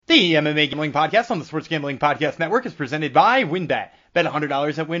The MMA Gambling Podcast on the Sports Gambling Podcast Network is presented by WynnBET. Bet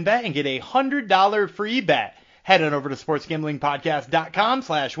 $100 at WynnBET and get a $100 free bet. Head on over to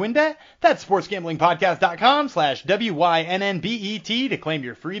sportsgamblingpodcast.com/WynnBET. That's sportsgamblingpodcast.com/WYNNBET to claim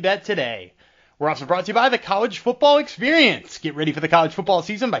your free bet today. We're also brought to you by the College Football Experience. Get ready for the college football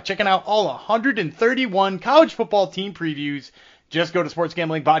season by checking out all 131 college football team previews. Just go to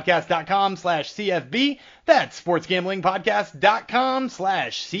sportsgamblingpodcast.com/CFB. That's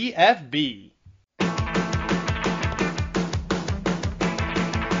sportsgamblingpodcast.com/CFB.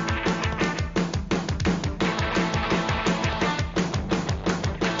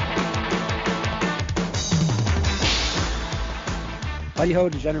 Howdy ho,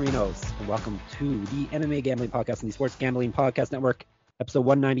 DeGenerinos, and welcome to the MMA Gambling Podcast on the Sports Gambling Podcast Network. Episode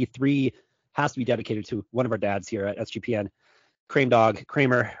 193 has to be dedicated to one of our dads here at SGPN. Ryan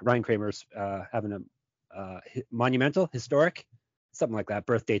Kramer's having a monumental, historic, something like that,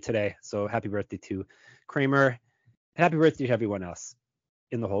 birthday today. So happy birthday to Kramer. Happy birthday to everyone else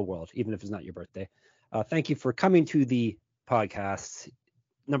in the whole world, even if it's not your birthday. Thank you for coming to the podcast,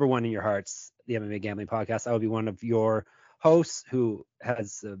 number one in your hearts, the MMA Gambling Podcast. I will be one of your hosts who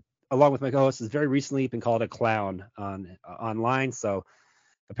has, along with my co-host, has very recently been called a clown online. So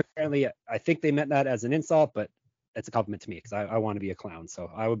apparently, I think they meant that as an insult, but it's a compliment to me because I want to be a clown.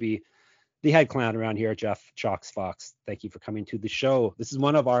 So I will be the head clown around here, Jeff Chalks Fox. Thank you for coming to the show. This is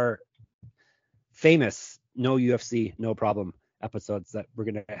one of our famous No UFC, No Problem episodes that we're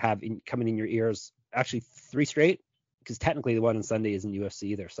going to have coming in your ears. Actually, 3 straight, because technically the one on Sunday isn't UFC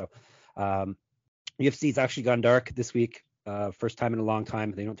either. So UFC's actually gone dark this week. First time in a long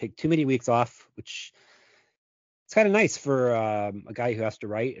time. They don't take too many weeks off, which it's kind of nice for a guy who has to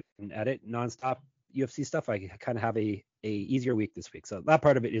write and edit nonstop UFC stuff. I kind of have a easier week this week, so that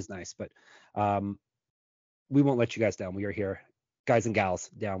part of it is nice. But we won't let you guys down. We are here, guys and gals,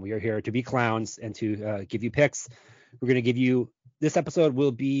 down. We are here to be clowns and to give you picks. We're going to give you, this episode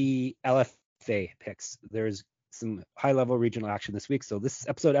will be LFA picks. There's some high-level regional action this week. So this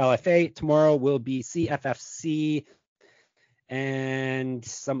episode LFA. Tomorrow will be CFFC and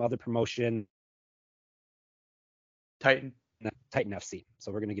some other promotion. Titan FC.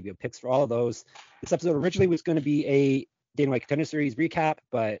 So we're going to give you picks for all of those. This episode originally was going to be a Dana White Contender Series recap,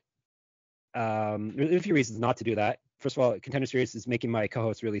 but there's a few reasons not to do that. First of all, Contender Series is making my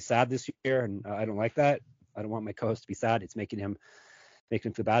co-host really sad this year, and I don't like that. I don't want my co-host to be sad. It's making him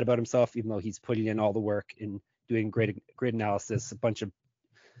feel bad about himself, even though he's putting in all the work in doing great analysis. A bunch of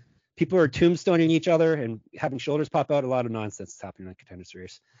people are tombstoning each other and having shoulders pop out. A lot of nonsense is happening on Contender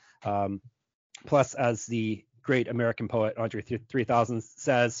Series. Plus, as the great American poet Andre 3000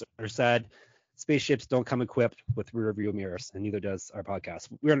 said, spaceships don't come equipped with rear view mirrors, and neither does our podcast.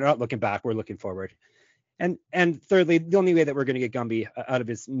 We're not looking back, we're looking forward. And thirdly, the only way that we're going to get Gumby out of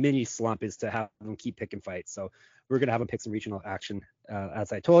his mini slump is to have him keep picking fights. So we're going to have him pick some regional action.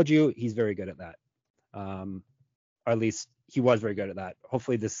 As I told you, he's very good at that. Or at least he was very good at that.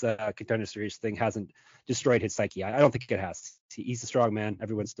 Hopefully this Contender Series thing hasn't destroyed his psyche. I don't think it has. He's a strong man.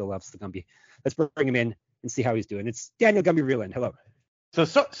 Everyone still loves the Gumby. Let's bring him in and see how he's doing. It's Daniel Gumby Reeland. Hello.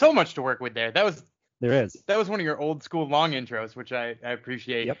 So much to work with there. That was one of your old school long intros, which I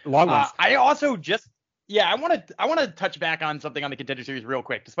appreciate. Yep, long ones. I also I want to touch back on something on the Contender Series real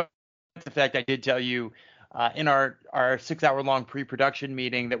quick, despite the fact I did tell you in our 6-hour long pre-production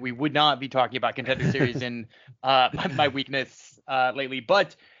meeting that we would not be talking about Contender Series in my weakness lately.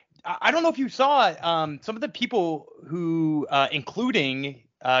 But I don't know if you saw some of the people who, including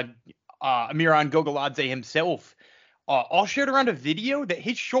Amiran Gogoladze himself, all shared around a video that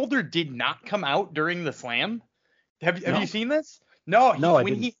his shoulder did not come out during the slam. Have you seen this? No,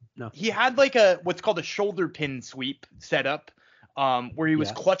 he had like what's called a shoulder pin sweep set up, where he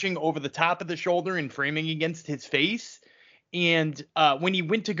was clutching over the top of the shoulder and framing against his face. And when he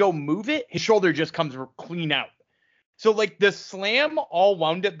went to go move it, his shoulder just comes clean out. So like the slam all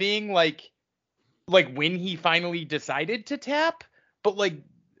wound up being like when he finally decided to tap, but like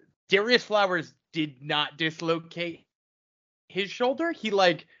Darius Flowers did not dislocate his shoulder. He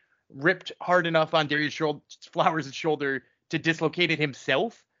like ripped hard enough on Darius Flowers' shoulder to dislocate it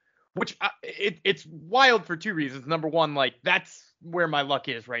himself, which it's wild for 2 reasons. Number one, like that's where my luck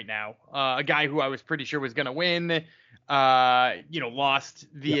is right now. A guy who I was pretty sure was going to win, lost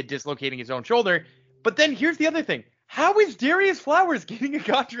via dislocating his own shoulder. But then here's the other thing. How is Darius Flowers getting a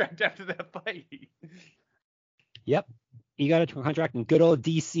contract after that fight? Yep. He got a contract, and good old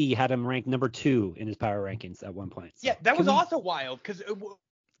DC had him ranked number 2 in his power rankings at one point. So yeah, that was also wild because. Can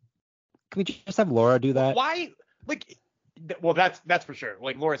we just have Laura do that? Why? Like, well, that's for sure.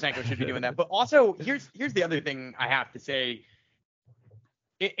 Like Laura Sanko should be doing that. But also, here's the other thing I have to say.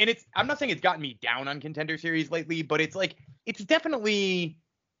 and I'm not saying it's gotten me down on Contender Series lately, but it's definitely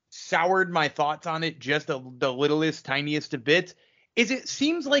soured my thoughts on it just the littlest, tiniest of bits. It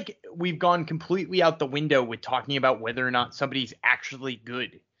seems like we've gone completely out the window with talking about whether or not somebody's actually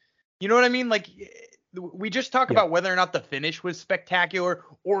good. You know what I mean? Like, we just talk about whether or not the finish was spectacular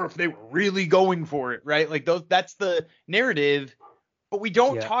or if they were really going for it, right? Like, that's the narrative, but we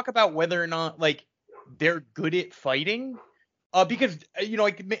don't talk about whether or not, like, they're good at fighting. Because,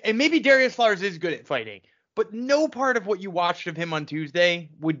 and maybe Darius Flowers is good at fighting, but no part of what you watched of him on Tuesday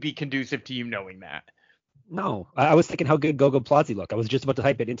would be conducive to you knowing that. No, I was thinking how good Gogo Plaza looked. I was just about to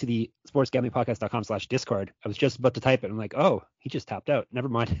type it into the sportsgamblingpodcast.com/Discord. I was just about to type it. I'm like, oh, he just tapped out. Never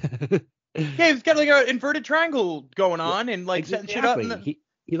mind. Yeah, he's got like an inverted triangle going on and like setting shit up. He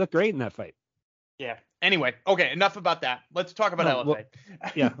looked great in that fight. Yeah. Anyway, okay, enough about that. Let's talk about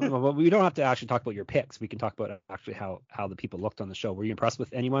LFA. Well, we don't have to actually talk about your picks. We can talk about actually how the people looked on the show. Were you impressed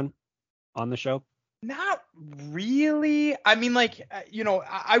with anyone on the show? Not really. I mean, like,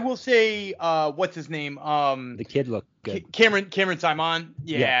 I will say, what's his name? The kid looked good. Cameron Simon.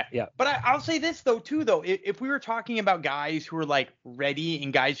 Yeah. But I'll say this though. If we were talking about guys who are like ready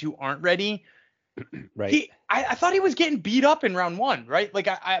and guys who aren't ready, right? I thought he was getting beat up in round one, right? Like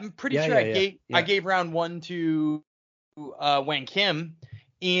I'm pretty sure I gave round one to Wang Kim.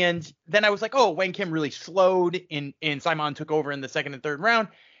 And then I was like, oh, Wang Kim really slowed and Simon took over in the second and third round.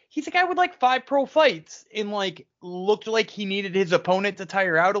 He's a guy with like 5 pro fights and like looked like he needed his opponent to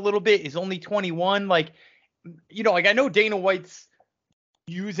tire out a little bit. He's only 21. Like, like I know Dana White's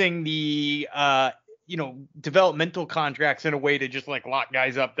using the, developmental contracts in a way to just like lock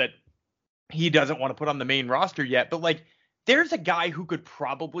guys up that he doesn't want to put on the main roster yet. But like, there's a guy who could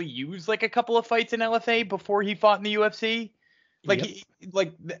probably use like a couple of fights in LFA before he fought in the UFC. Like,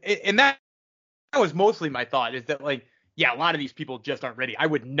 and that was mostly my thought is that like, yeah, a lot of these people just aren't ready. I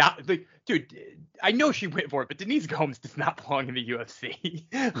would not, like, dude. I know she went for it, but Denise Gomes does not belong in the UFC.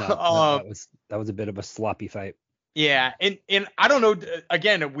 No, that was a bit of a sloppy fight. Yeah, and I don't know.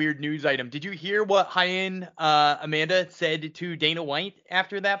 Again, a weird news item. Did you hear what Hyen Amanda said to Dana White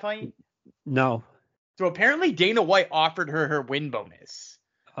after that fight? No. So apparently Dana White offered her win bonus.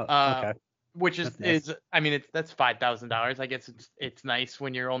 Okay. Which is that's $5,000. I guess it's nice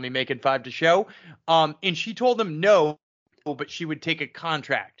when you're only making 5 to show. And she told him no, but she would take a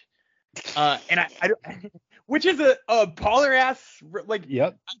contract. And I which is a baller ass like.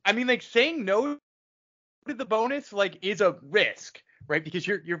 Yep. I mean, like saying no to the bonus like is a risk, right? Because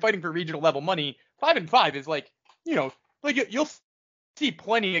you're fighting for regional level money. 5-5 is like like you'll see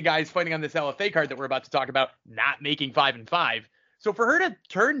plenty of guys fighting on this LFA card that we're about to talk about not making 5-5. So for her to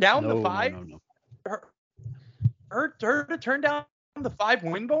turn down the 5, her to turn down the 5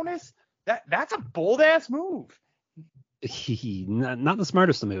 win bonus, that's a bold ass move. Not the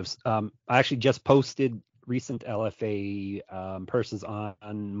smartest of moves. I actually just posted recent LFA purses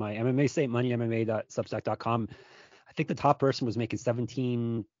on my MMA site, moneymma.substack.com. I think the top person was making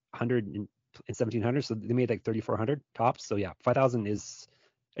 $1,700 and $1,700, so they made like $3,400 tops. So yeah, 5,000 is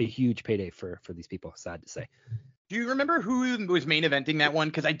a huge payday for these people. Sad to say. Do you remember who was main eventing that one?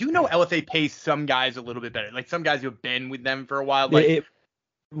 Because I do know LFA pays some guys a little bit better, like some guys who have been with them for a while. Like it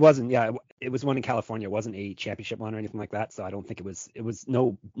wasn't, it was one in California. It wasn't a championship one or anything like that. So I don't think it was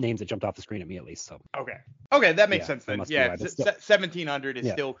no names that jumped off the screen at me at least. So okay, that makes sense then. Yeah, 1,700 is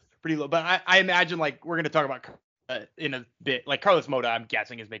still pretty low, but I imagine like we're gonna talk about in a bit. Like Carlos Mota, I'm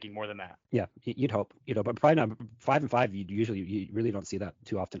guessing is making more than that. Yeah, you'd hope, but probably not 5-5. You really don't see that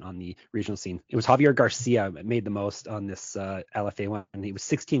too often on the regional scene. It was Javier Garcia made the most on this LFA one, and he was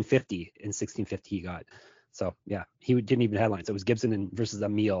 1650 and 1650 he got. So yeah, he didn't even headline. So it was Gibson versus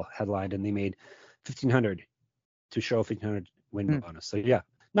Emil headlined, and they made 1,500 to show 1,500 win bonus. So yeah,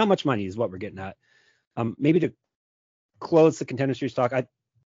 not much money is what we're getting at. Maybe to close the Contender Series talk,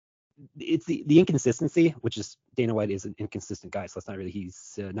 it's the inconsistency, which is Dana White is an inconsistent guy, so it's not really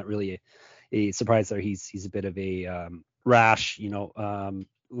he's not really a surprise there. He's a bit of a rash,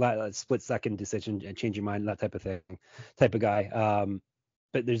 split second decision and change your mind, that type of guy.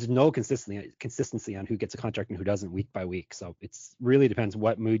 But there's no consistency on who gets a contract and who doesn't week by week. So it's really depends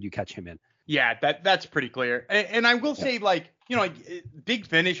what mood you catch him in. Yeah, that's pretty clear. And I will say, like, big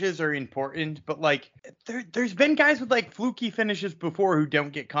finishes are important, but like there's been guys with like fluky finishes before who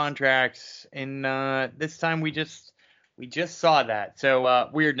don't get contracts, and this time we just saw that. So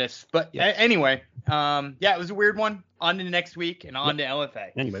weirdness. But anyway, it was a weird one. On to next week and on to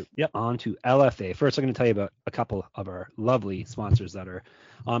LFA. Anyway, on to LFA. First, I'm going to tell you about a couple of our lovely sponsors that are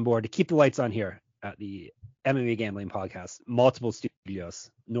on board to keep the lights on here at the MMA Gambling Podcast. Multiple studios,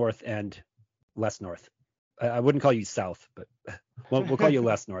 north and less north I wouldn't call you south, but we'll call you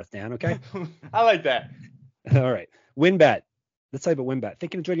less north, Dan. Okay. I like that. All right. WinBet. Let's talk about WinBet.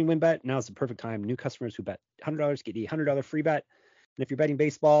 Thinking of joining WinBet? Now is the perfect time. New customers who bet $100 get a $100 free bet. And if you're betting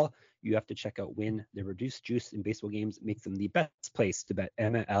baseball, you have to check out Win. The reduced juice in baseball games makes them the best place to bet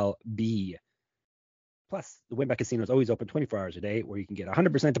MLB. Plus, the WinBet Casino is always open 24 hours a day, where you can get a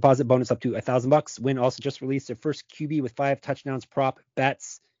 100% deposit bonus up to $1,000. Win also just released their first QB with 5 touchdowns prop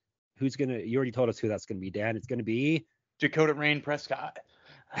bets. You already told us who that's going to be, Dan. It's going to be Dakota Rain Prescott.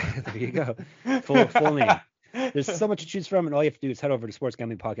 There you go. Full name. There's so much to choose from, and all you have to do is head over to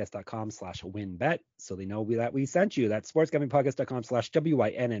sportsgamblingpodcast.com/winbet so they know that we sent you. That's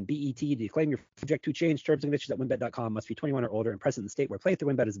sportsgamblingpodcast.com/WINNBET to claim your subject to change. Terms and conditions at winbet.com. Must be 21 or older and present in the state where play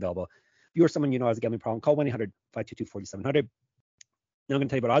through WinBet is available. If you or someone you know has a gambling problem, call 1-800-522-4700. Now I'm going to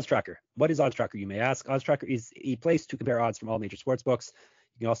tell you about OddsTracker. What is OddsTracker, you may ask? OddsTracker is a place to compare odds from all major sports books.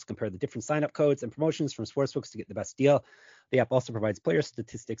 You can also compare the different sign-up codes and promotions from sportsbooks to get the best deal. The app also provides player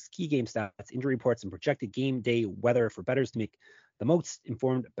statistics, key game stats, injury reports, and projected game day weather for bettors to make the most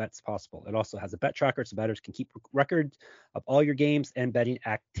informed bets possible. It also has a bet tracker so bettors can keep record of all your games and betting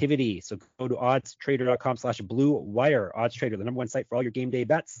activity. So go to oddstrader.com/blue wire. OddsTrader, the number one site for all your game day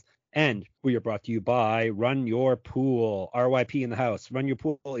bets. And we are brought to you by Run Your Pool, RYP in the house. Run Your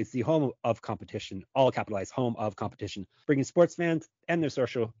Pool is the home of competition, all capitalized, home of competition, bringing sports fans and their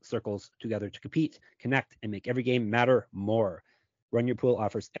social circles together to compete, connect, and make every game matter more. Run Your Pool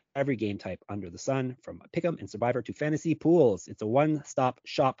offers every game type under the sun, from Pick'em and Survivor to fantasy pools. It's a one-stop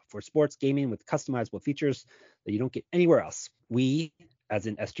shop for sports gaming with customizable features that you don't get anywhere else. We, as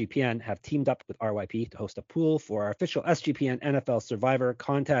in SGPN, have teamed up with RYP to host a pool for our official SGPN NFL Survivor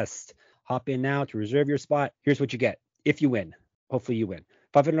contest. Hop in now to reserve your spot. Here's what you get if you win. Hopefully you win.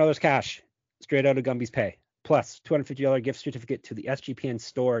 $500 cash straight out of Gumby's pay, plus $250 gift certificate to the SGPN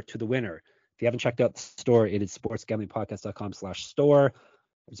store to the winner. If you haven't checked out the store, it is sportsgamblingpodcast.com/store.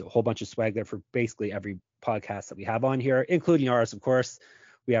 There's a whole bunch of swag there for basically every podcast that we have on here, including ours, of course.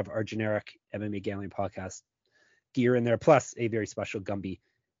 We have our generic MMA gambling podcast gear in there, plus a very special Gumby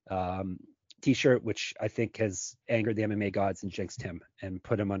t-shirt, which I think has angered the MMA gods and jinxed him and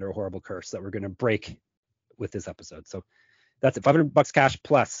put him under a horrible curse that we're going to break with this episode. So that's it. $500 cash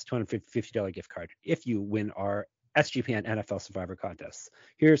plus $250 gift card if you win our SGPN NFL Survivor contest.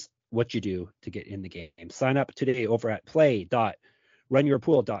 Here's what you do to get in the game. Sign up today over at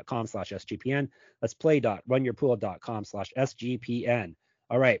play.runyourpool.com/SGPN. That's play.runyourpool.com/SGPN.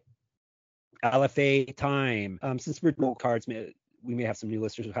 All right. LFA time. Since we're doing cards, we may have some new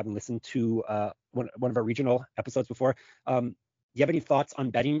listeners who haven't listened to one of our regional episodes before. Do you have any thoughts on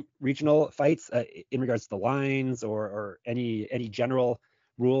betting regional fights in regards to the lines or any general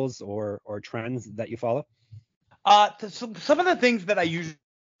rules or trends that you follow? Some of the things that I usually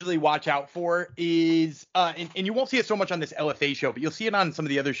watch out for is, and you won't see it so much on this LFA show, but you'll see it on some of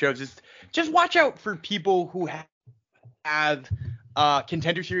the other shows, is just watch out for people who have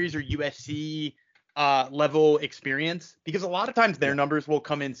Contender Series or UFC level experience, because a lot of times their numbers will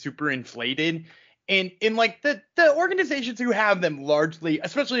come in super inflated, and in like the organizations who have them largely,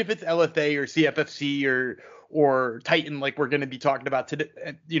 especially if it's LFA or CFFC or Titan, like we're going to be talking about today,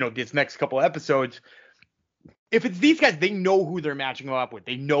 this next couple episodes. If it's these guys, they know who they're matching them up with.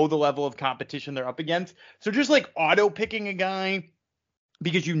 They know the level of competition they're up against. So just like auto picking a guy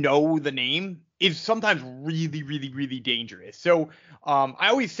because you know the name is sometimes really, really, really dangerous. So I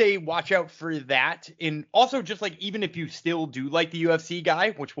always say watch out for that. And also just like, even if you still do like the UFC guy,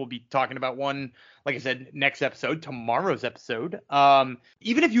 which we'll be talking about one, like I said, next episode, tomorrow's episode.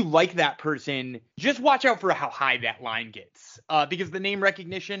 Even if you like that person, just watch out for how high that line gets. Because the name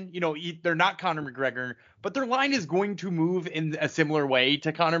recognition, they're not Conor McGregor, but their line is going to move in a similar way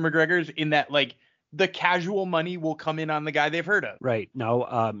to Conor McGregor's, in that like the casual money will come in on the guy they've heard of. Right.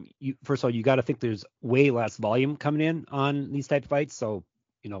 Now, first of all, you got to think there's way less volume coming in on these type of fights. So,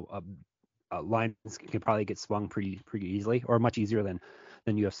 lines can probably get swung pretty easily, or much easier than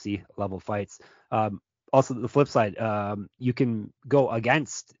UFC level fights. Also, the flip side, you can go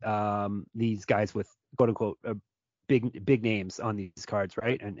against these guys with quote unquote big names on these cards,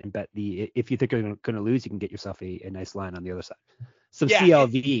 right? And bet if you think you're going to lose, you can get yourself a nice line on the other side. Some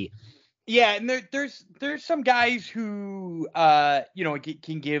CLV. Yeah, and there's some guys who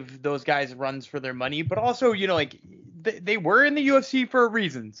can give those guys runs for their money, but also they were in the UFC for a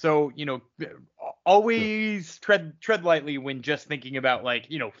reason. So always tread lightly when just thinking about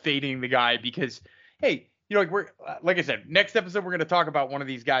fading the guy, because hey, we're like I said, next episode we're going to talk about one of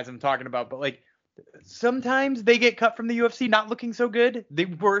these guys I'm talking about, but sometimes they get cut from the UFC not looking so good. They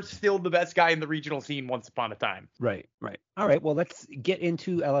were still the best guy in the regional scene once upon a time. Right. All right. Well, let's get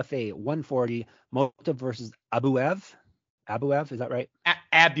into LFA 140. Mota versus Abuev. Abuev, is that right?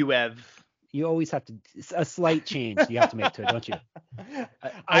 Abuev. You always have to a slight change you have to make to it, don't you?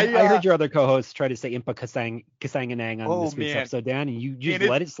 I I heard your other co-hosts try to say Impa Kasanganang on this week's man. episode, Dan, and you just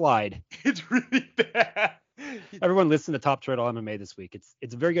let it slide. It's really bad. Everyone listen to Top Turtle MMA this week.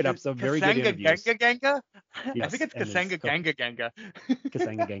 It's a very good episode, very good interviews. Ganga? Yes, I think it's Kasanga Ganga.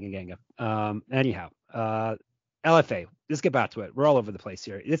 Kasanga Ganga. Anyhow, LFA. Let's get back to it. We're all over the place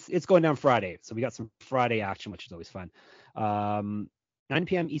here. It's going down Friday, so we got some Friday action, which is always fun. 9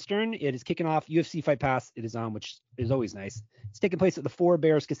 p.m. Eastern. It is kicking off. UFC Fight Pass. It is on, which is always nice. It's taking place at the Four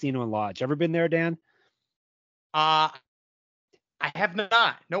Bears Casino and Lodge. Ever been there, Dan? I have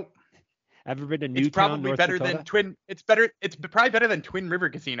not. Nope. Ever been to Newtown, It's probably North better Dakota? than Twin. It's better. It's probably better than Twin River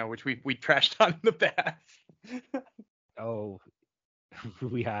Casino, which we trashed on in the past. Oh,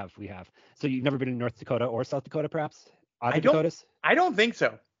 we have. So you've never been in North Dakota or South Dakota, perhaps? Either I don't. Dakotas? I don't think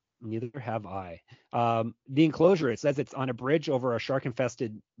so. Neither have I. The enclosure, it says it's on a bridge over a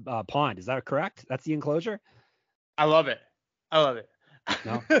shark-infested pond. Is that correct? That's the enclosure? I love it.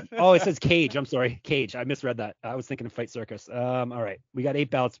 No. Oh, it says cage. I'm sorry. Cage. I misread that. I was thinking of Fight Circus. All right. We got 8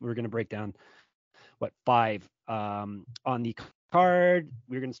 bouts. We're going to break down, 5 on the card.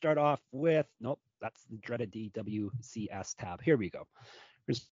 We're going to start off with, nope, that's the dreaded DWCS tab. Here we go.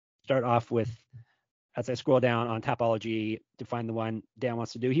 We're going to start off with, as I scroll down on Tapology to find the one Dan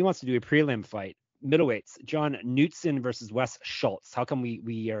wants to do. He wants to do a prelim fight. Middleweights, John Knutson versus Wes Schultz. How come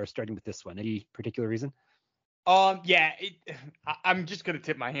we are starting with this one? Any particular reason? Yeah, I'm just going to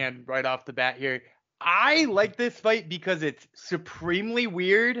tip my hand right off the bat here. I like this fight because it's supremely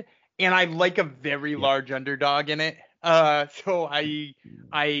weird and I like a very large underdog in it. So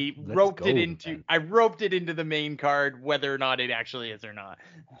I roped it into the main card, whether or not it actually is or not.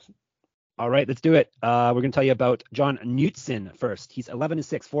 All right, let's do it. We're going to tell you about John Knutson first. He's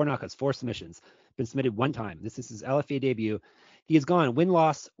 11-6, 4 knockouts, 4 submissions. Been submitted 1 time. This is his LFA debut. He has gone win,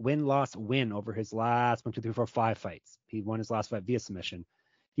 loss, over his last 1, 2, 3, 4, 5 fights. He won his last fight via submission.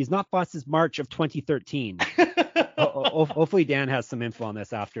 He's not fought since March of 2013. Hopefully Dan has some info on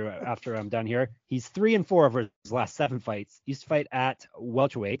this after I'm done here. He's 3-4 over his last 7 fights. He used to fight at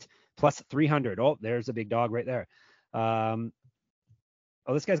welterweight plus 300. Oh, there's a big dog right there.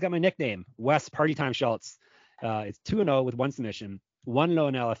 This guy's got my nickname, Wes Party Time Schultz. It's 2-0 with 1 submission, 1 low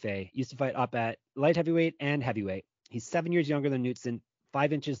in LFA. Used to fight up at light heavyweight and heavyweight. He's 7 years younger than Knutson,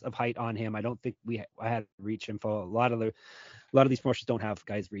 5 inches of height on him. I don't think I had reach info. A lot of these promotions don't have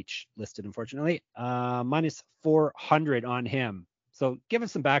guys reach listed, unfortunately. Minus 400 on him. So give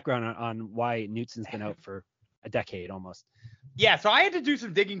us some background on why Knutson's been out for a decade almost. Yeah, so I had to do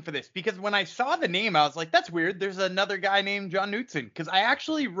some digging for this because when I saw the name, I was like, that's weird. There's another guy named John Knutson, because I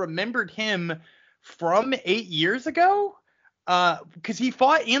actually remembered him from 8 years ago. Because he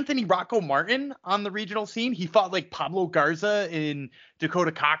fought Anthony Rocco Martin on the regional scene. He fought like Pablo Garza in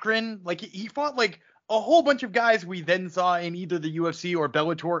Dakota Cochran. Like he fought like a whole bunch of guys we then saw in either the UFC or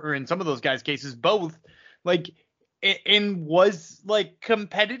Bellator, or in some of those guys' cases, both. Like, and was like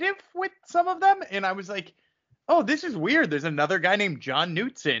competitive with some of them. And I was like, oh, this is weird. There's another guy named John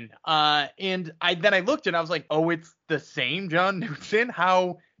Knutson. And I looked and I was like, oh, it's the same John Knutson.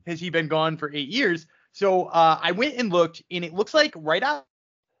 How has he been gone for 8 years? So I went and looked, and it looks like right out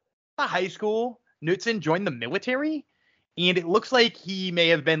of high school, Knutson joined the military, and it looks like he may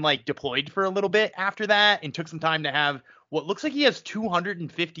have been like deployed for a little bit after that and took some time to have what looks like he has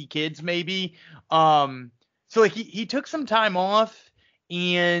 250 kids maybe. So like he took some time off,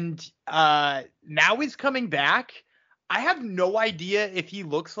 and now he's coming back. I have no idea if he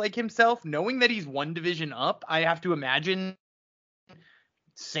looks like himself. Knowing that he's 1 division up, I have to imagine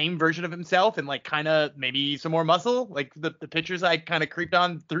same version of himself and like kind of maybe some more muscle. Like the pictures I kind of creeped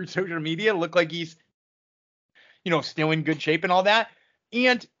on through social media look like he's, still in good shape and all that.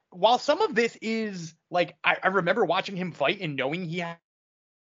 And while some of this is like, I remember watching him fight and knowing he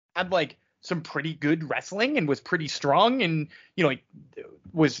had like some pretty good wrestling and was pretty strong and,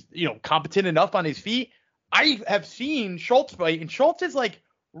 was, competent enough on his feet. I have seen Schultz fight, and Schultz is like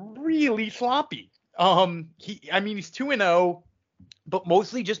really sloppy. He's 2-0. But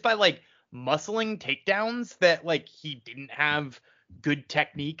mostly just by like muscling takedowns that like he didn't have good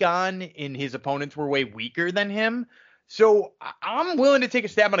technique on, and his opponents were way weaker than him. So I'm willing to take a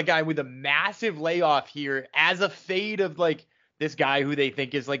stab on a guy with a massive layoff here as a fade of like this guy who they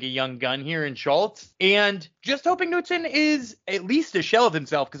think is like a young gun here in Schultz, and just hoping Knutson is at least a shell of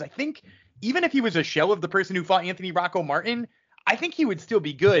himself, because I think even if he was a shell of the person who fought Anthony Rocco Martin, I think he would still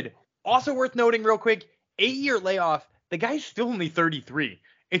be good. Also worth noting real quick, 8-year layoff. The guy's still only 33.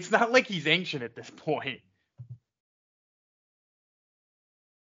 It's not like he's ancient at this point.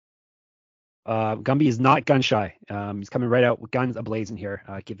 Gumby is not gun shy. He's coming right out with guns ablazing here,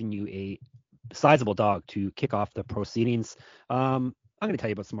 giving you a sizable dog to kick off the proceedings. I'm going to tell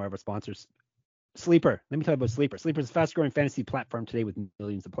you about some more of our sponsors. Sleeper. Let me tell you about Sleeper. Sleeper is the fast growing fantasy platform today with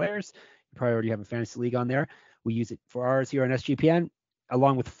millions of players. You probably already have a fantasy league on there. We use it for ours here on SGPN,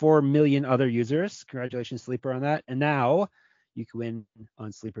 along with 4 million other users. Congratulations, Sleeper, on that. And now you can win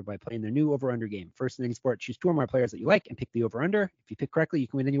on Sleeper by playing their new over-under game. First in any sport, choose 2 or more players that you like and pick the over-under. If you pick correctly, you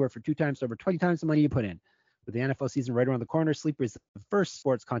can win anywhere from 2 times to over 20 times the money you put in. With the NFL season right around the corner, Sleeper is the first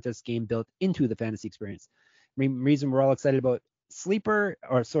sports contest game built into the fantasy experience. Reason we're all excited about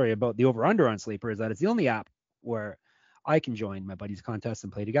about the over-under on Sleeper is that it's the only app where I can join my buddies' contests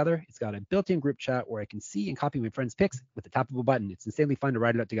and play together. It's got a built-in group chat where I can see and copy my friends' picks with the tap of a button. It's insanely fun to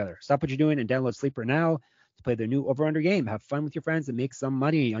ride it out together. Stop what you're doing and download Sleeper now to play their new over-under game. Have fun with your friends and make some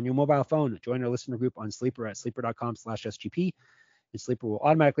money on your mobile phone. Join our listener group on Sleeper at sleeper.com/SGP, and Sleeper will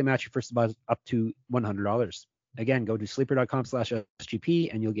automatically match your first deposit up to $100. Again, go to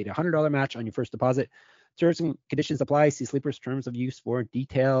sleeper.com/SGP and you'll get a $100 match on your first deposit. Terms and conditions apply. See Sleeper's terms of use for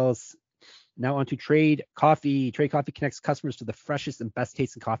details. Now on to Trade Coffee. Trade Coffee connects customers to the freshest and best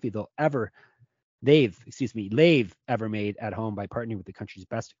tasting coffee they've ever made at home by partnering with the country's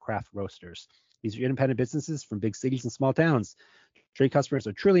best craft roasters. These are independent businesses from big cities and small towns. Trade customers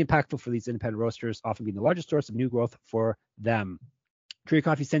are truly impactful for these independent roasters, often being the largest source of new growth for them. Trade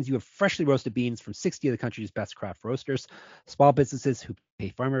Coffee sends you a freshly roasted beans from 60 of the country's best craft roasters, small businesses who pay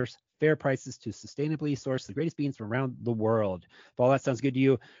farmers fair prices to sustainably source the greatest beans from around the world. If all that sounds good to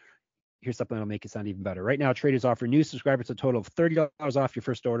you, here's something that'll make it sound even better. Right now, Trade is offering new subscribers a total of $30 off your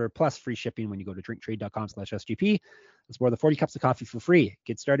first order, plus free shipping when you go to drinktrade.com/SGP. That's more than 40 cups of coffee for free.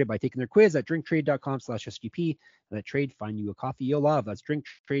 Get started by taking their quiz at drinktrade.com/SGP, and let Trade find you a coffee you'll love. That's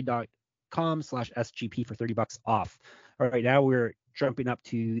drinktrade.com/SGP for $30 off. All right, now we're jumping up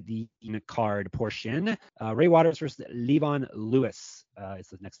to the card portion. Ray Waters versus Levon Lewis is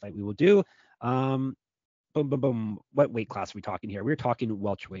the next fight we will do. Boom, boom, boom. What weight class are we talking here? We're talking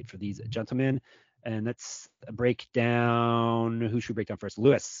welterweight for these gentlemen. And let's break down. Who should we break down first?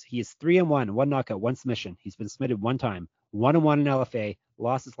 Lewis. He is 3-1, 1 knockout, 1 submission. He's been submitted 1 time, 1-1 in LFA,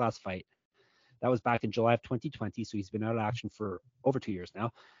 lost his last fight. That was back in July of 2020, so he's been out of action for over 2 years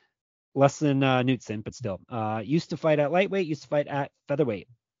now. Less than Knutson, but still. Used to fight at lightweight, used to fight at featherweight.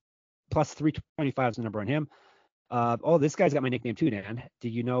 Plus 325 is the number on him. This guy's got my nickname too, Dan. Do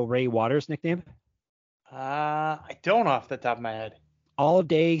you know Ray Waters' nickname? I don't off the top of my head. All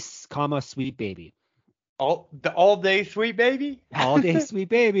day, sweet baby. All day sweet baby? All day sweet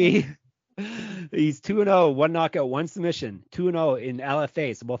baby. He's 2-0, 1 knockout, 1 submission, 2-0 in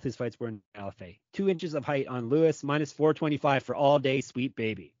LFA. So both his fights were in LFA. 2 inches of height on Lewis, minus 425 for all day sweet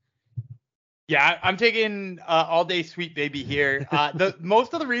baby. Yeah, I'm taking all day sweet baby here. The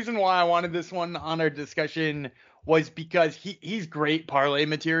most of the reason why I wanted this one on our discussion was because he's great parlay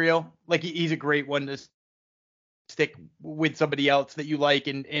material. Like he's a great one to stick with somebody else that you like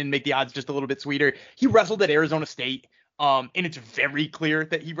and make the odds just a little bit sweeter. He wrestled at Arizona State. And it's very clear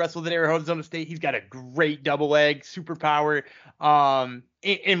that he wrestled at Arizona State. He's got a great double leg, superpower.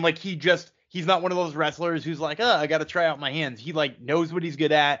 And like he's not one of those wrestlers who's like, I got to try out my hands. He like knows what he's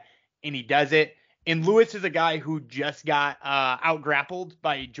good at and he does it. And Lewis is a guy who just got out grappled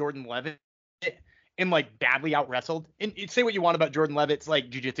by Jordan Levitt and like badly out wrestled. And say what you want about Jordan Levitt's like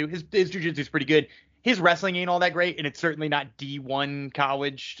jiu-jitsu. His jiu-jitsu is pretty good. His wrestling ain't all that great, and it's certainly not D1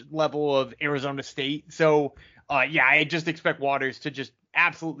 college level of Arizona State. So, I just expect Waters to just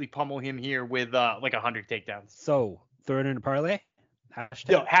absolutely pummel him here with like 100 takedowns. So, throw it in a parlay?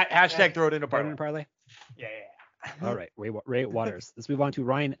 Hashtag throw it in a parlay. Throw it in a parlay? Yeah. All right, Ray Waters. Let's move on to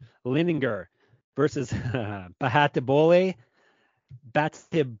Ryan Lininger versus Bahatibole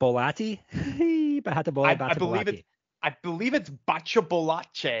Batibolati. Batibolati. I believe it's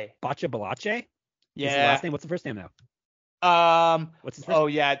Bachabolache. Bachabolache? Yeah. His last name. What's the first name now? What's his first? Oh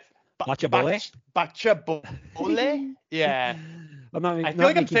yeah, it's Bachabole. Yeah. I feel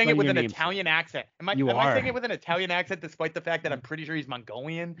like I'm saying it with an Italian accent. Am I saying it with an Italian accent despite the fact that I'm pretty sure he's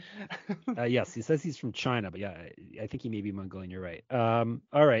Mongolian? Yes, he says he's from China, but yeah, I think he may be Mongolian. You're right. All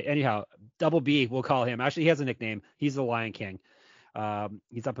right. Anyhow, Double B, we'll call him. Actually, he has a nickname. He's the Lion King.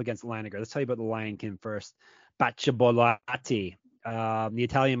 He's up against Lininger. Let's tell you about the Lion King first. Bachabolati, the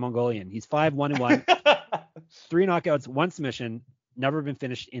Italian Mongolian. He's 5-1-1, 3 knockouts, 1 submission. Never been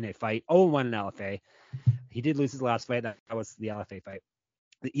finished in a fight. 0-1 in LFA. He did lose his last fight. That was the LFA fight.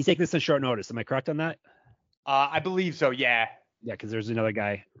 He's taking this on short notice. Am I correct on that? I believe so, yeah. Yeah, because there's another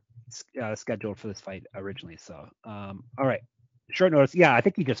guy scheduled for this fight originally. So, all right. Short notice. Yeah, I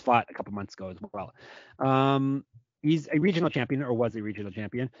think he just fought a couple months ago as well. He's a regional champion, or was a regional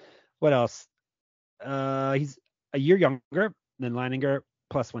champion. What else? He's a year younger than Leininger,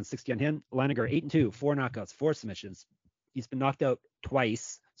 plus 160 on him. Leininger 8-2, 4 knockouts, 4 submissions. He's been knocked out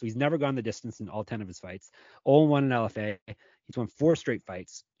twice, so he's never gone the distance in all 10 of his fights. 0-1 in LFA. He's won 4 straight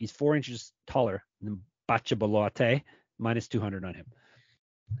fights. He's 4 inches taller than Bachabalote, minus 200 on him.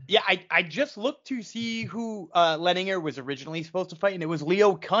 Yeah, I just looked to see who Leininger was originally supposed to fight, and it was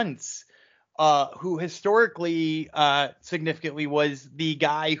Leo Kuntz, who historically significantly was the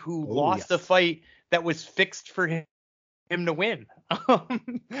guy who lost the fight that was fixed for him to win.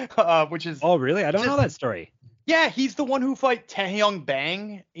 Which is really? I don't know that story. Yeah, he's the one who fought Taehyung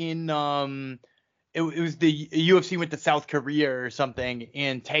Bang in it was the UFC went to South Korea or something,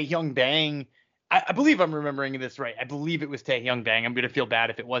 and Taehyung Bang, I believe I'm remembering this right. I believe it was Taehyung Bang. I'm gonna feel bad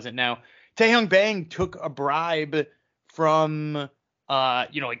if it wasn't now. Taehyung Bang took a bribe from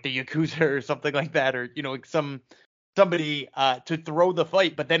like the Yakuza or something like that, or like somebody to throw the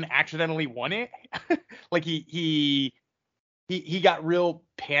fight, but then accidentally won it. Like he got real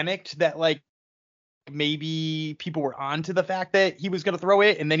panicked that like maybe people were on to the fact that he was going to throw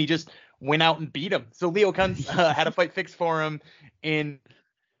it, and then he just went out and beat him. So Leo Kuntz had a fight fixed for him and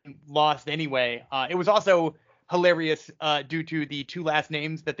lost anyway. It was also hilarious due to the 2 last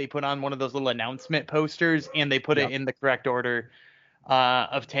names that they put on one of those little announcement posters, and they put it in the correct order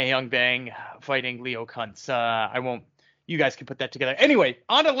of Taehyung Bang fighting Leo Kuntz. You guys can put that together. Anyway,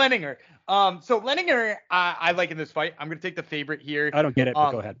 on to Leininger. So Leininger, I like in this fight. I'm going to take the favorite here. I don't get it,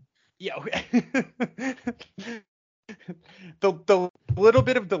 but go ahead. Yeah. The little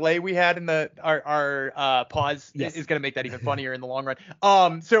bit of delay we had in our pause is going to make that even funnier in the long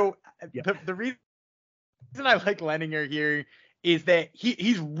run. So the reason I like Leininger here is that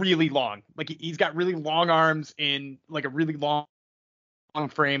he's really long. Like he's got really long arms and like a really long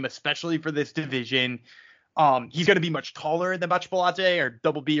frame, especially for this division. He's going to be much taller than Bachabalote or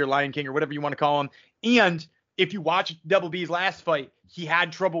Double B or Lion King or whatever you want to call him. And if you watch Double B's last fight, he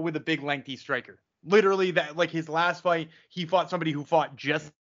had trouble with a big lengthy striker. Literally, that like his last fight, he fought somebody who fought just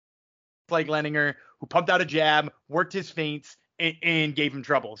like Leininger, who pumped out a jab, worked his feints, and gave him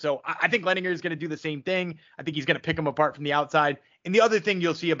trouble. So I think Leininger is going to do the same thing. I think he's going to pick him apart from the outside. And the other thing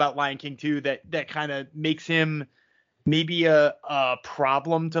you'll see about Lion King too, that kind of makes him maybe a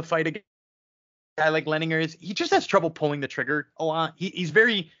problem to fight a guy like Leininger is he just has trouble pulling the trigger a lot. He's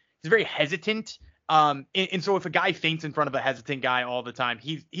very hesitant. And so if a guy feints in front of a hesitant guy all the time,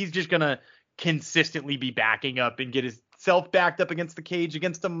 he's just gonna consistently be backing up and get himself backed up against the cage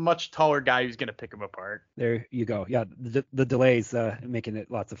against a much taller guy who's gonna pick him apart. There you go. Yeah, the delays making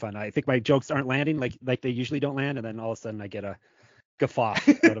it lots of fun. I think my jokes aren't landing like they usually don't land, and then all of a sudden I get a guffaw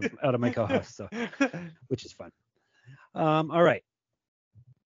out of my co-host, so which is fun. All right.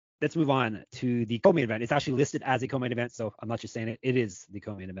 Let's move on to the co-main event. It's actually listed as a co-main event, so I'm not just saying it. It is the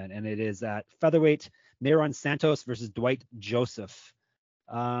co-main event, and it is at featherweight, Mayron Santos versus Dwight Joseph.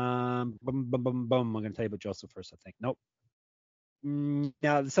 I'm going to tell you about Joseph first, I think. Nope.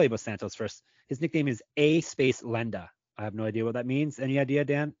 Now, let's tell you about Santos first. His nickname is A space Lenda. I have no idea what that means. Any idea,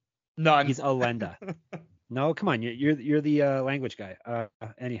 Dan? None. He's a Lenda. No, come on. You're the language guy.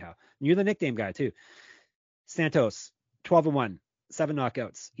 Anyhow, you're the nickname guy, too. Santos, 12-1. 7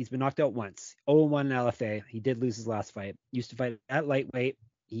 knockouts. He's been knocked out once. 0-1 in LFA. He did lose his last fight. Used to fight at lightweight.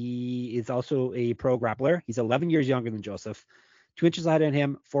 He is also a pro grappler. He's 11 years younger than Joseph. 2 inches lighter than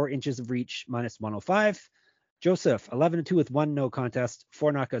him. 4 inches of reach, minus 105. Joseph, 11-2 with 1 no contest.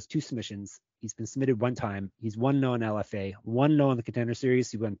 4 knockouts, 2 submissions. He's been submitted 1 time. He's 1-0 in LFA. 1-0 in the Contender Series.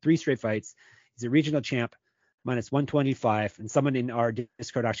 He won 3 straight fights. He's a regional champ. Minus 125, and someone in our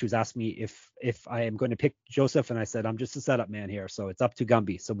Discord actually was asking me if I am going to pick Joseph, and I said I'm just a setup man here, so it's up to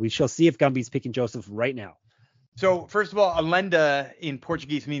Gumby. So we shall see if Gumby's picking Joseph right now. So first of all, a lenda in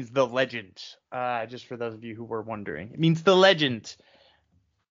Portuguese means the legend. Just for those of you who were wondering, it means the legend.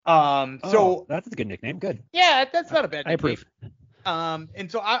 So that's a good nickname. Good. Yeah, that's not a bad nickname. I approve.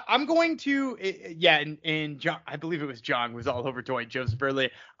 And so I'm going to, and John, I believe it was John was all over Dwight Joseph earlier.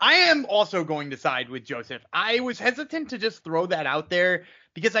 I am also going to side with Joseph. I was hesitant to just throw that out there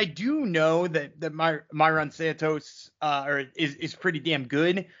because I do know that Mayron Santos is pretty damn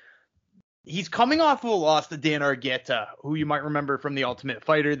good. He's coming off of a loss to Dan Argueta, who you might remember from The Ultimate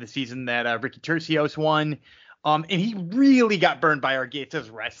Fighter, the season that Ricky Tercios won. And he really got burned by Argueta's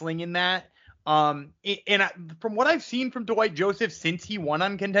wrestling in that. From what I've seen from Dwight Joseph since he won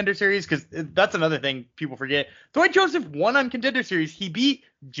on Contender Series, because that's another thing people forget. Dwight Joseph won on Contender Series. He beat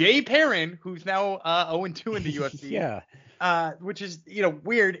Jay Perrin, who's now 0-2 in the UFC. Yeah. Which is,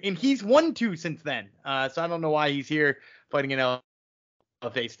 weird. And he's won 2 since then. So I don't know why he's here fighting an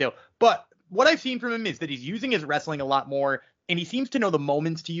LFA still. But what I've seen from him is that he's using his wrestling a lot more, and he seems to know the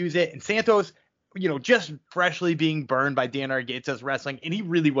moments to use it. And Santos, just freshly being burned by Dan Argueta's wrestling, and he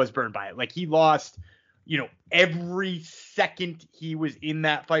really was burned by it. Like, he lost, every second he was in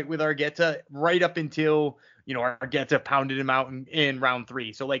that fight with Argueta, right up until, Argueta pounded him out in round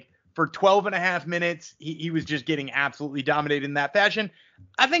 3. So, like, for 12 and a half minutes, he was just getting absolutely dominated in that fashion.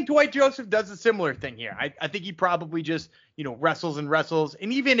 I think Dwight Joseph does a similar thing here. I think he probably just, wrestles and wrestles.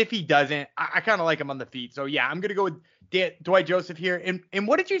 And even if he doesn't, I kind of like him on the feet. So, yeah, I'm going to go with Dwight Joseph here. And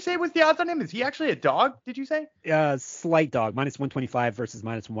what did you say was the odds on him? Is he actually a dog, did you say? Slight dog, -125 versus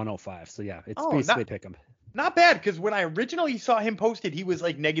 -105. So, yeah, it's basically pick him. Not bad, because when I originally saw him posted, he was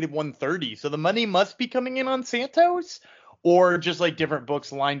like -130. So the money must be coming in on Santos. Or just like different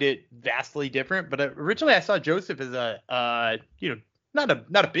books lined it vastly different. But originally I saw Joseph as not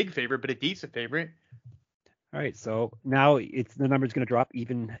a big favorite, but a decent favorite. All right, so now the number's going to drop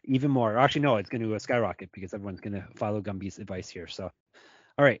even more. Actually, no, it's going to skyrocket because everyone's going to follow Gumby's advice here. So,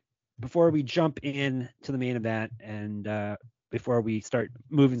 all right, before we jump in to the main event and before we start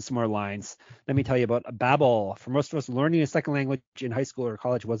moving some more lines, let me tell you about Babbel. For most of us, learning a second language in high school or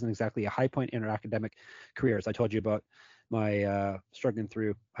college wasn't exactly a high point in our academic careers. I told you about my struggling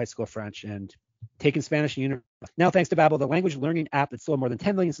through high school French and taking Spanish in university. Now, thanks to Babbel, the language learning app that sold more than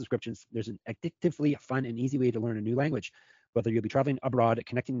 10 million subscriptions, there's an addictively fun and easy way to learn a new language. Whether you'll be traveling abroad,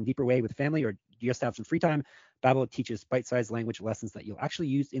 connecting in a deeper way with family, or you just have some free time, Babbel teaches bite-sized language lessons that you'll actually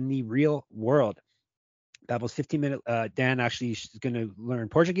use in the real world. Babbel's 15-minute. Dan actually is going to learn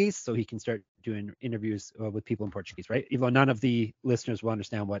Portuguese, so he can start doing interviews with people in Portuguese, right? Even though none of the listeners will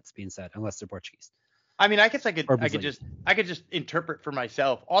understand what's being said unless they're Portuguese. I mean, I guess I could just interpret for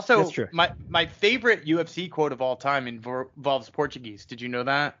myself. Also, my favorite UFC quote of all time involves Portuguese. Did you know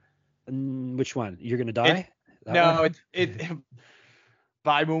that? Which one? You're gonna die? It's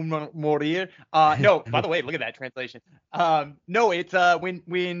vai morir. No, by the way, look at that translation. No, it's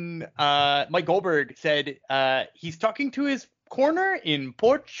when Mike Goldberg said he's talking to his corner in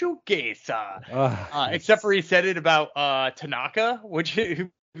Portuguese. Except for he said it about Tanaka, which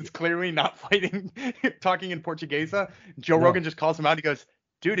who's clearly not fighting, talking in Portuguese. Joe Rogan just calls him out. He goes,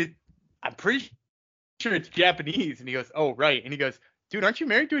 dude, I'm pretty sure it's Japanese. And he goes, oh, right. And he goes, dude, aren't you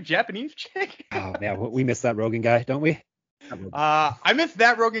married to a Japanese chick? Oh, man, we miss that Rogan guy, don't we? I miss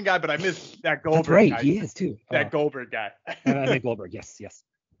that Rogan guy, but I miss that Goldberg guy. That's right, guy. he is too. That Goldberg guy. I meant Goldberg, yes.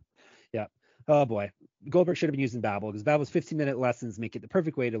 Yeah. Oh, boy. Goldberg should have been using Babbel because Babbel's 15-minute lessons make it the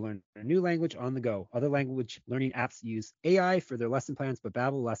perfect way to learn a new language on the go. Other language learning apps use AI for their lesson plans, but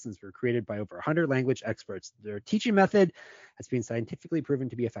Babbel lessons were created by over 100 language experts. Their teaching method has been scientifically proven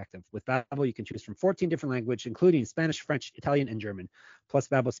to be effective. With Babbel, you can choose from 14 different languages, including Spanish, French, Italian, and German. Plus,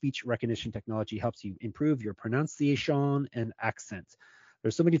 Babbel's speech recognition technology helps you improve your pronunciation and accent.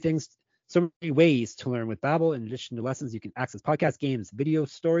 There's so many ways to learn with Babbel. In addition to lessons, you can access podcast games, video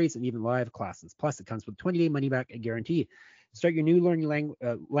stories, and even live classes. Plus, it comes with a 20-day money-back guarantee. Start your new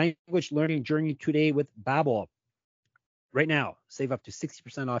language learning journey today with Babbel. Right now, save up to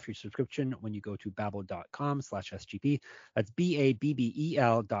 60% off your subscription when you go to babbel.com/SGP. That's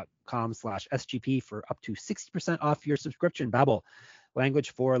BABBEL.com/SGP for up to 60% off your subscription. Babbel,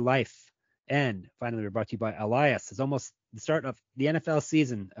 language for life. And finally, we're brought to you by Elias. It's almost the start of the NFL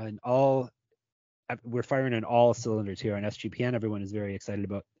season, and we're firing on all cylinders here on SGPN. Everyone is very excited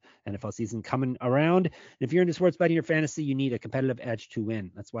about NFL season coming around. And if you're into sports betting or fantasy, you need a competitive edge to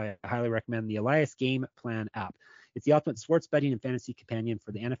win. That's why I highly recommend the Elias Game Plan app. It's the ultimate sports betting and fantasy companion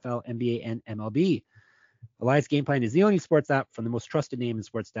for the NFL, NBA, and MLB. Elias Game Plan is the only sports app from the most trusted name in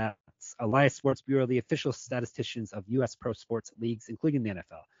sports stats, Elias Sports Bureau, the official statisticians of U.S. pro sports leagues, including the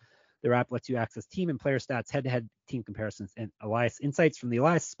NFL. Their app lets you access team and player stats, head-to-head team comparisons, and Elias insights from the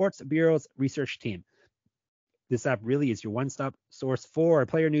Elias Sports Bureau's research team. This app really is your one-stop source for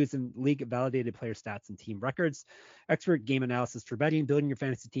player news and league-validated player stats and team records, expert game analysis for betting, building your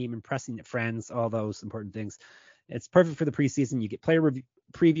fantasy team, impressing friends, all those important things. It's perfect for the preseason. You get player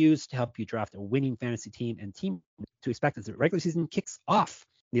previews to help you draft a winning fantasy team and team to expect as the regular season kicks off.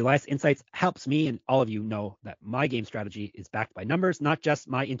 The Elias Insights helps me and all of you know that my game strategy is backed by numbers, not just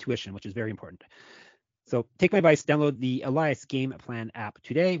my intuition, which is very important. So take my advice, download the Elias Game Plan app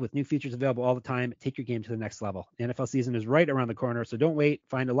today with new features available all the time. Take your game to the next level. The NFL season is right around the corner, so don't wait.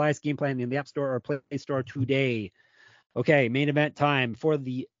 Find Elias Game Plan in the App Store or Play Store today. Okay, main event time for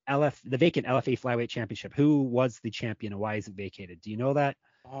the the vacant LFA flyweight championship. Who was the champion and why is it vacated? Do you know that?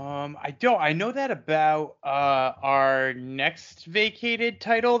 I don't. I know that about our next vacated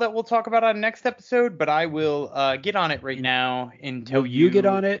title that we'll talk about on next episode, but I will get on it right now and tell you get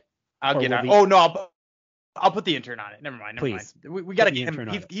on it. I'll get on. Oh no, I'll put the intern on it. Never mind. Please. We got to get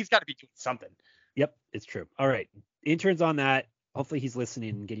him. He's got to be doing something. Yep, it's true. All right, intern's on that. Hopefully he's listening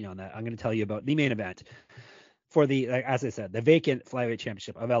and getting on that. I'm going to tell you about the main event for the, as I said, the vacant flyweight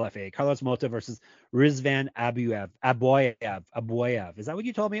championship of LFA. Carlos Mota versus Rizvan Aboyev. Is that what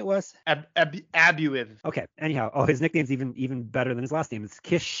you told me it was? Abuev. Okay. Anyhow, his nickname's even better than his last name. It's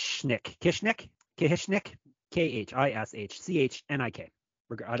Kishnik. Khishnik. Kishchnik.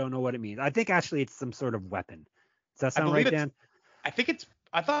 I don't know what it means. I think actually it's some sort of weapon. Does that sound right, Dan?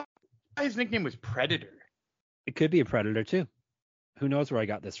 I thought his nickname was Predator. It could be a Predator too. Who knows where I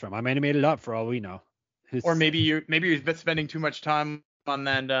got this from? I might have made it up for all we know. Or maybe you're spending too much time on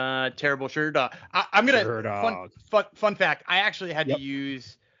that terrible Sherdog. I'm gonna fun fact. I actually had to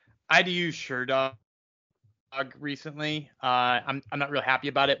use Sherdog recently. I'm not real happy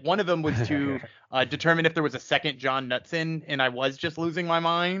about it. One of them was to determine if there was a second John Knutson, and I was just losing my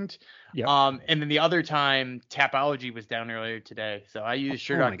mind. Yep. And then the other time, Tapology was down earlier today, so I used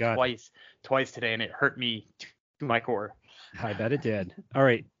Sherdog twice today, and it hurt me to my core. I bet it did. All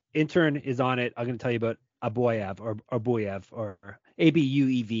right, intern is on it. I'm going to tell you about Aboyev or Abuev or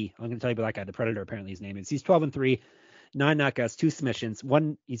Abuev. I'm going to tell you about that guy, the Predator. Apparently his name is. He's 12-3, 9 knockouts, 2 submissions.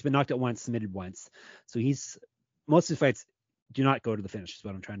 He's been knocked out once, submitted once. So most of his fights do not go to the finish. Is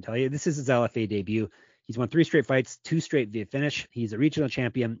what I'm trying to tell you. This is his LFA debut. He's won 3 straight fights, 2 straight via finish. He's a regional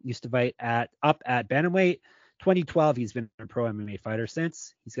champion. Used to fight up at bantamweight. 2012, he's been a pro MMA fighter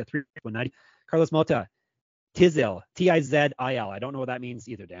since. He's got 390. Carlos Mota. Tizil, Tizil. I don't know what that means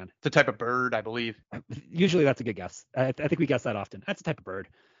either, Dan. It's a type of bird, I believe. Usually that's a good guess. I think we guess that often. That's a type of bird.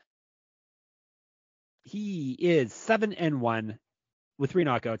 He is 7-1 with 3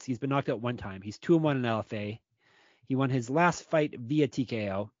 knockouts. He's been knocked out 1 time. He's 2-1 in LFA. He won his last fight via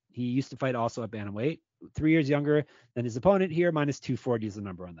TKO. He used to fight also at bantamweight. 3 years younger than his opponent here. Minus 240 is the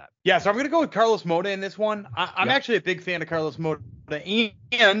number on that. Yeah, so I'm going to go with Carlos Mota in this one. I'm actually a big fan of Carlos Mota.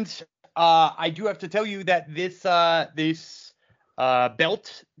 And I do have to tell you that this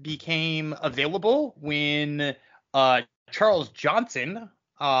belt became available when Charles Johnson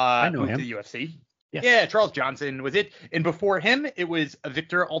moved to the UFC. Yes. Yeah, Charles Johnson was it. And before him, it was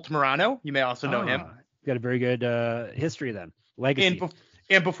Victor Altamirano. You may also know him. Got a very good history then. Legacy.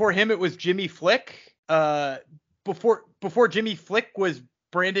 And before him, it was Jimmy Flick. Before Jimmy Flick was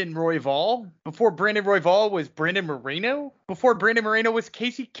Brandon Royval. Before Brandon Royval was Brandon Moreno. Before Brandon Moreno was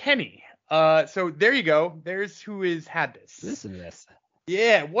Casey Kenny. So there you go. There's who has had this. Listen to this.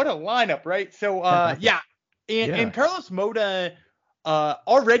 Yeah, what a lineup, right? So and Carlos Mota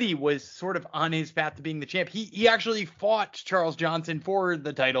already was sort of on his path to being the champ. He actually fought Charles Johnson for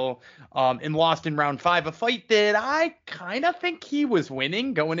the title and lost in round 5, a fight that I kind of think he was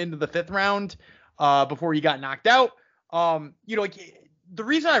winning going into the 5th round before he got knocked out. The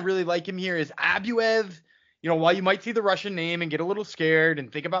reason I really like him here is Abuev. While you might see the Russian name and get a little scared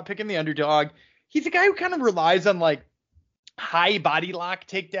and think about picking the underdog, he's a guy who kind of relies on like high body lock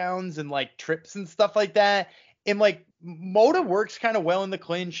takedowns and like trips and stuff like that. And like Mota works kind of well in the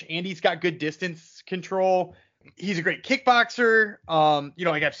clinch, and he's got good distance control. He's a great kickboxer.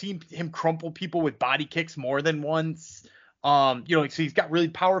 I've seen him crumple people with body kicks more than once. So he's got really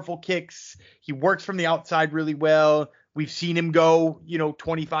powerful kicks. He works from the outside really well. We've seen him go,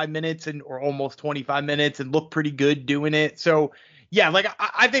 25 minutes or almost 25 minutes and look pretty good doing it. So, yeah,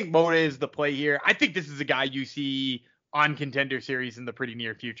 I think Mota is the play here. I think this is a guy you see on Contender Series in the pretty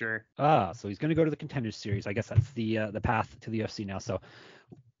near future. So he's going to go to the Contender Series. I guess that's the path to the UFC now. So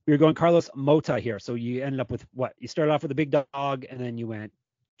we're going Carlos Mota here. So you ended up with what? You started off with a big dog, and then you went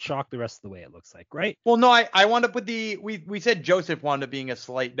chalk the rest of the way, it looks like, right? Well, no, I wound up with we said Joseph wound up being a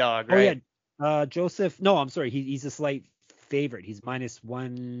slight dog, right? Oh, yeah. Joseph, no, I'm sorry. He's a slight favorite. He's minus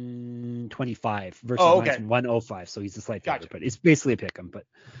 125 versus minus 105. So he's a slight favorite, but it's basically a pick 'em. But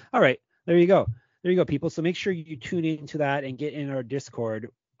all right, there you go, people. So make sure you tune into that and get in our Discord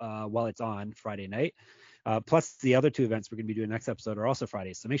while it's on Friday night. Plus the other 2 events we're going to be doing next episode are also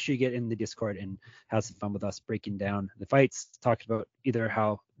Fridays. So make sure you get in the Discord and have some fun with us breaking down the fights, talking about either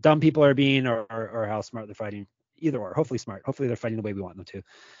how dumb people are being or how smart they're fighting. Either or, hopefully smart. Hopefully they're fighting the way we want them to.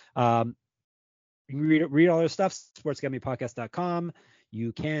 You can read all our stuff, sportsgamblingpodcast.com.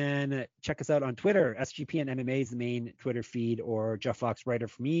 You can check us out on Twitter. SGPN MMA is the main Twitter feed, or Jeff Fox Writer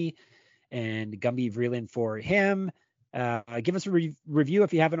for me, and Gumby Vreeland for him. Give us a review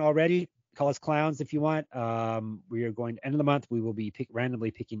if you haven't already. call us clowns if you want. We are going to end of the month. We will be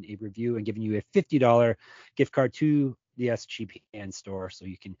randomly picking a review and giving you a $50 gift card to the SGPN store so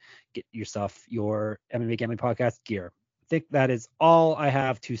you can get yourself your MMA Gambling Podcast gear. I think that is all I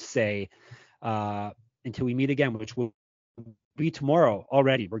have to say until we meet again, which will be tomorrow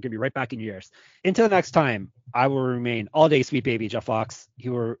already. We're going to be right back in your ears. Until next time, I will remain all day sweet baby Jeff Fox. He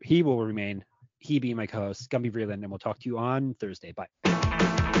will remain, he being my co-host, Gumby Vreeland, and we'll talk to you on Thursday. Bye.